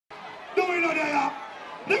Dewey no there.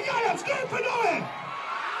 The girl them scream for Dewey.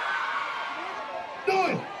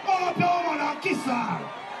 Dewey, hold up your woman and kiss her.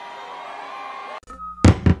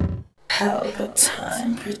 Pelpa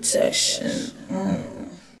time protection.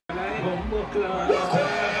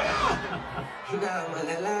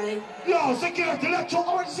 Yo, security, let's talk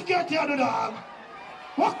about security on the dog.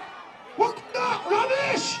 What? No,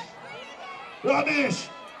 Ramesh.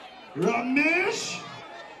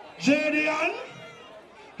 Jadian.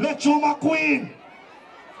 Let's show my queen.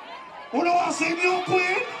 Who do I see new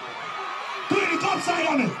queen? Queen, come side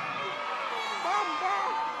on me.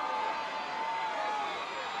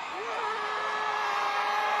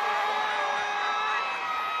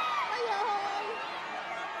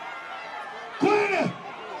 Queen,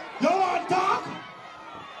 you want to talk?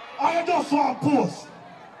 Or you just want to pose?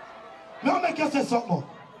 Now make you say something.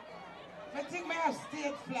 I think I have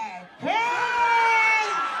stage flag. Crazy!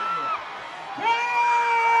 Crazy!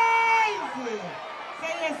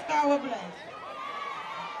 Say yes, star will bless.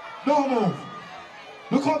 No move.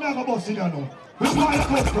 Look how me have a bus in here now. Which one you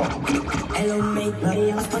come from? Hello mate,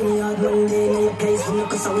 buddy, I'm funny hard one day in your place. From the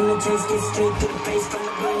cause I wanna chase, get straight to the face. From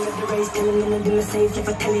the brain of the race, tell him in the safe. If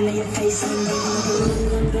I tell him in your face,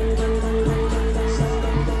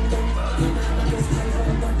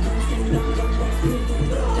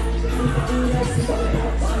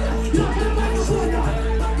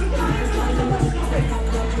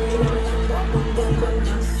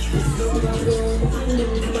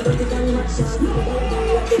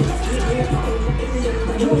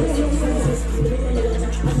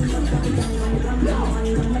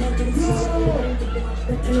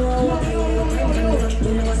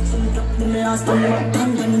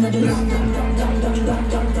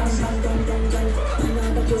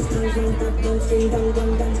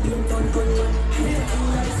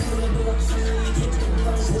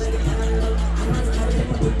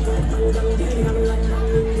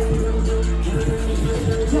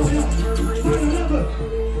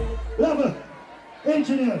 Level.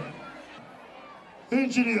 Engineer.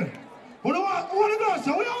 What do you want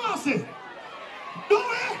say? What do you want to say? Do it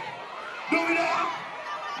there.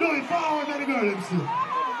 Do it forward to the girl, let me see.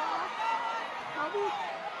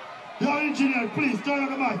 Your engineer, please turn on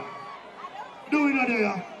the mic. Do it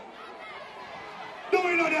there.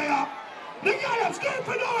 The girl that's going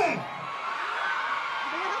for doing.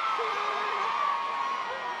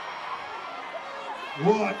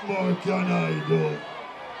 What more can I do?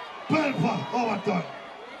 Pelpa, overtime.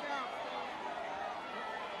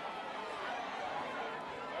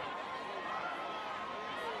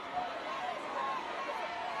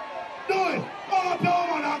 Do it! Hold up your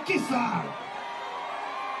woman and kiss her!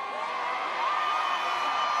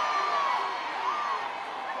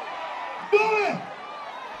 Do it!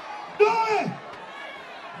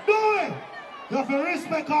 You have to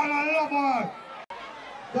respect her and love her.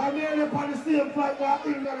 They're nearly upon the same flight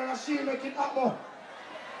with England and she make it happen.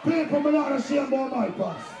 People may not ashamed about my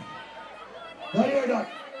past. You hear that?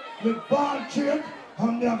 Me ball trip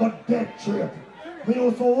and me have a dead trip. Me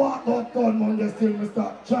used to walk up town Mondays till me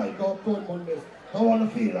start trying to up town Mondays. I want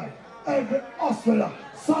to feel like every hustler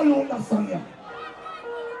salute that song here.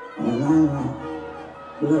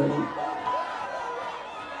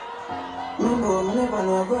 Never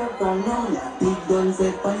know where from now. Big guns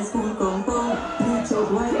set by school compound. Preach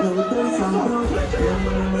out white, no place and brown.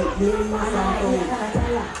 Make millions and gold.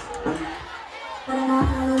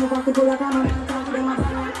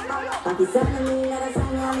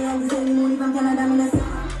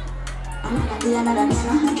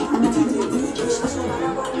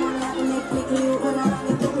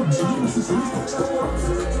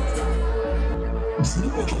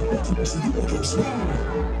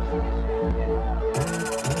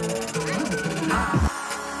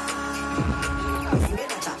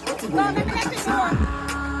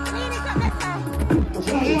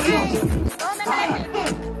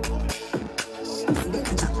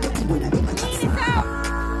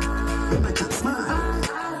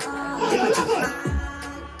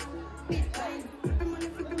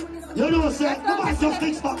 You know what I'm saying? Nobody just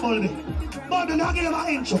thinks about money. But they're not getting my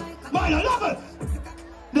intro. Man, I love it.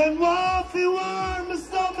 Then want to warm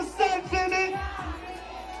myself a send for me.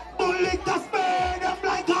 Bullet to spare them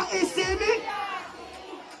like a issue me.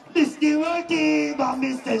 This the whole team, but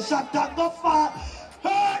Mr. Shot and go far.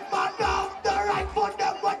 Hurt man down the right foot,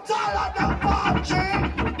 them what all on the palm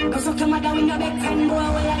tree. Cause I come down in your back and boy,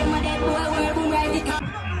 well, I'm a dead boy, where we ride it up.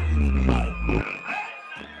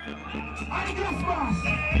 I guess boss.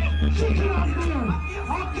 Chicken out there.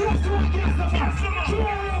 I guess what gets the boss.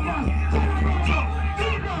 Clear over.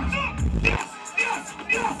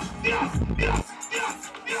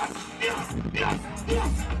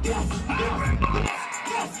 Yes.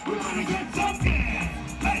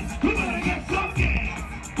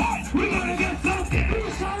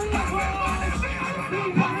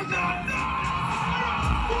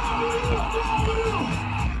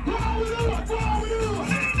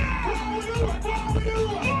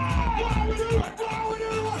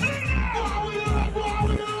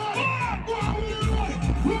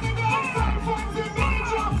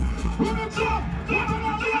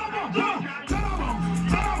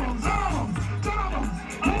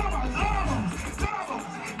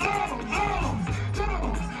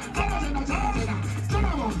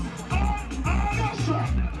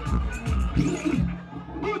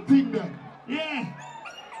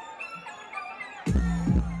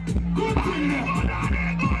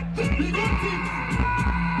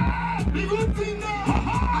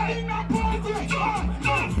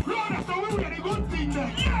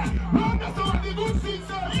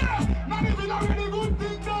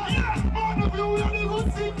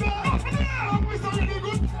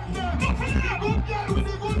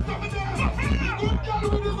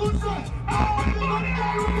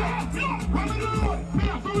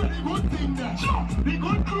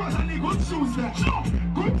 and the good shoes there.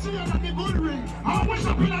 Good chain and the good ring. I wish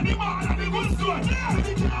up in the mall and the good store. The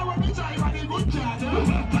car when we drive and the good car there.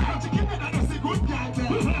 But you keep it and that's the good guy there.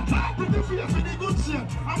 Pretty face with the good shape.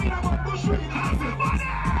 I mean I'm a bush ring and everybody.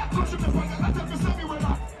 Cause you me for the letter to send me with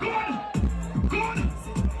that. Good.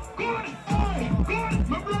 Hey, good.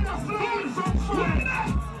 My brother flying from foreign.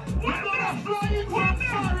 My brother flying from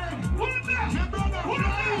foreign. My brother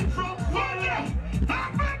flying from foreign.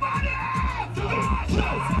 Everybody!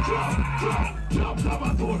 Jump, have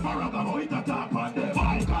a tour for a gamo, hit a top on them.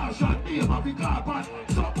 Five car shot, name of the carpet.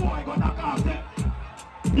 Some boy gonna cause them.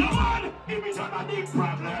 Yeah, man, image on a big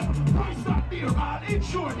problem. Price that dear, man,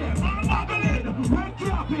 insure them. Muggling, red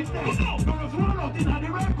carpet there. Girls run out in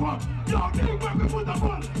the red cup. Yo, big where we put the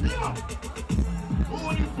ball. Yeah. Who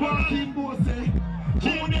this walking bossy?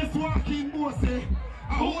 Who this walking bossy?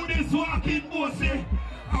 Who this walking bossy?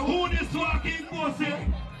 Who this walking bossy?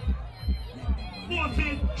 Bossy,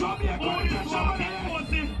 Jamaica, who this walking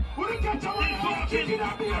bossy? Who the catch a one kicking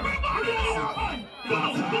up here? Everybody!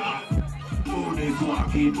 Who this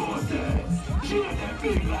walking bossy? She and them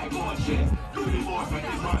big like Moshe. Do the most when they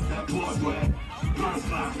pass them post way. First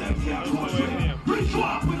class them can't coach way. Rich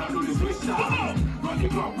walk with a do the switch down. Run the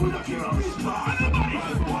club with a killer rich bar.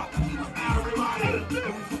 Everybody!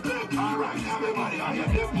 Alright, everybody, I hear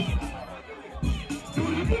them. Do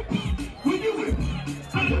the dip, we do it.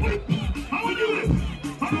 And the whip, how we do it.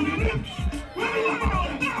 And the dip, we do it.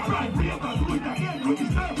 Alright, we are going to do it again. We can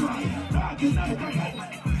start right. Dark is night again.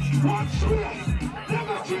 One straight,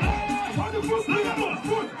 never straight. On the foot, foot.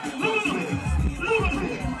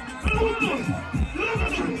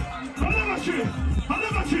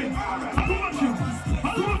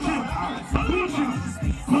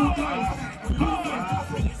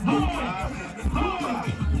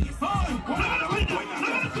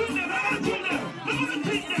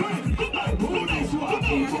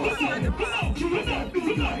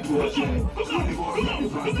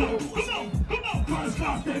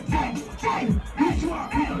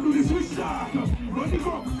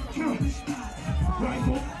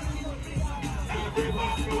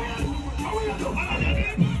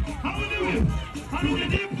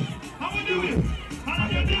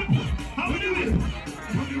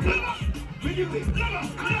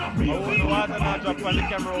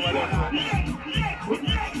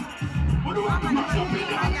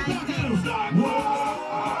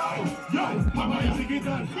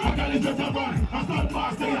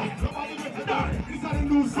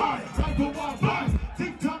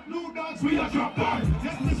 TikTok new dance, we are drop down.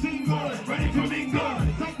 Yes, the singer, ready to mingle.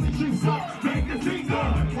 Take the chips up, make the finger.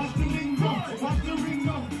 Watch the lingo, watch the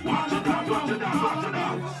ringo. Watch it down, watch it down, watch it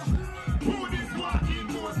down. Who this walking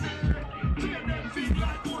bossy? Clear them feet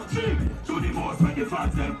like coaching. To the most when the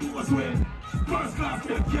fans them force way. First class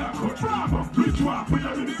them can't coach. Bravo, rich walk with a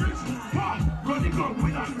really rich. Run the club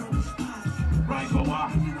with a right for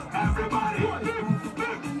what? Everybody.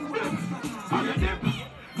 How you dip?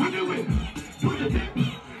 We do it. Do the dip.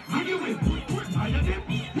 We do it. How you dip?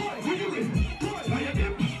 We do it. How you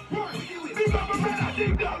dip? Big up my brother,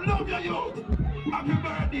 deep down, love your youth. Happy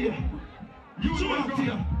birthday. You love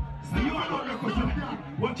here. You are not the question.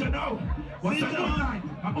 What you know? What you know?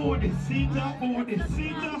 About this. Sita, about this.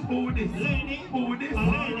 Sita, about this. Lady, about this. A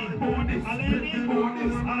lady, about this. A lady, about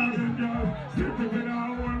this.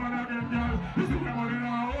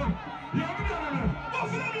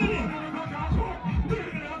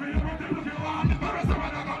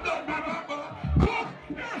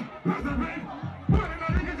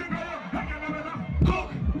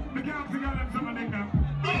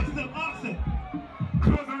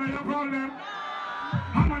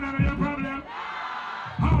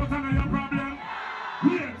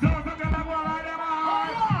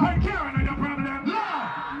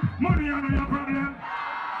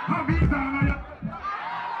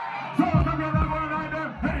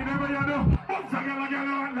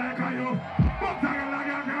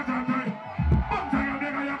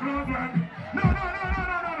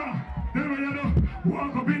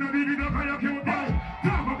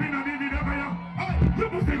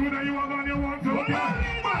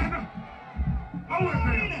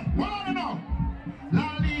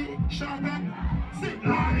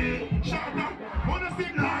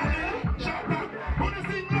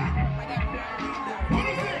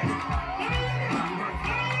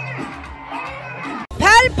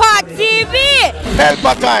 Pelpa TV!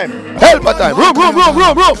 Pelpa time! Pelpa time! Room!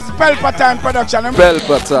 Pelpa time production!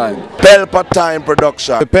 Pelpa time! Pelpa time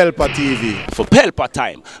production! Pelpa TV! For Pelpa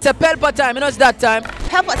time! It's a Pelpa time, you know it's that time?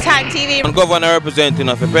 Pelpa time TV! I'm governor representing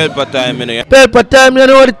of a Pelpa time, you know. Pelpa time, you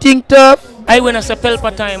know what the thing tough? I when I say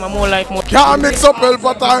Pelpa time, I'm more like more. Can't mix up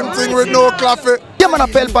Pelpa time thing with no coffee. Yeah, man, a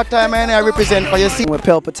Pelpa time, and I represent for you. See, We're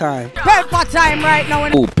Pelpa time. Pelpa time right now.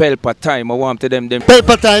 Oh, Pelpa time. I want to them.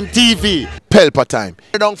 Pelpa time TV. Pelpa time.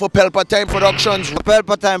 Down for Pelpa time productions.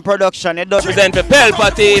 Pelpa time production. It does Represent for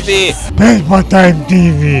Pelpa TV. Pelpa time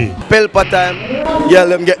TV. Pelpa time. Yeah,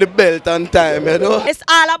 let them get the belt on time, you know. It's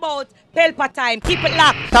all about Pelpa time. Keep it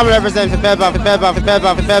locked. Come represent for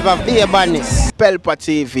Pelpa. Be a badness. Pelpa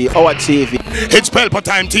TV, our TV. It's Pelpa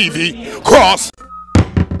time TV. Cross.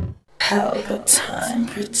 Pelpa time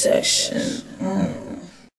protection.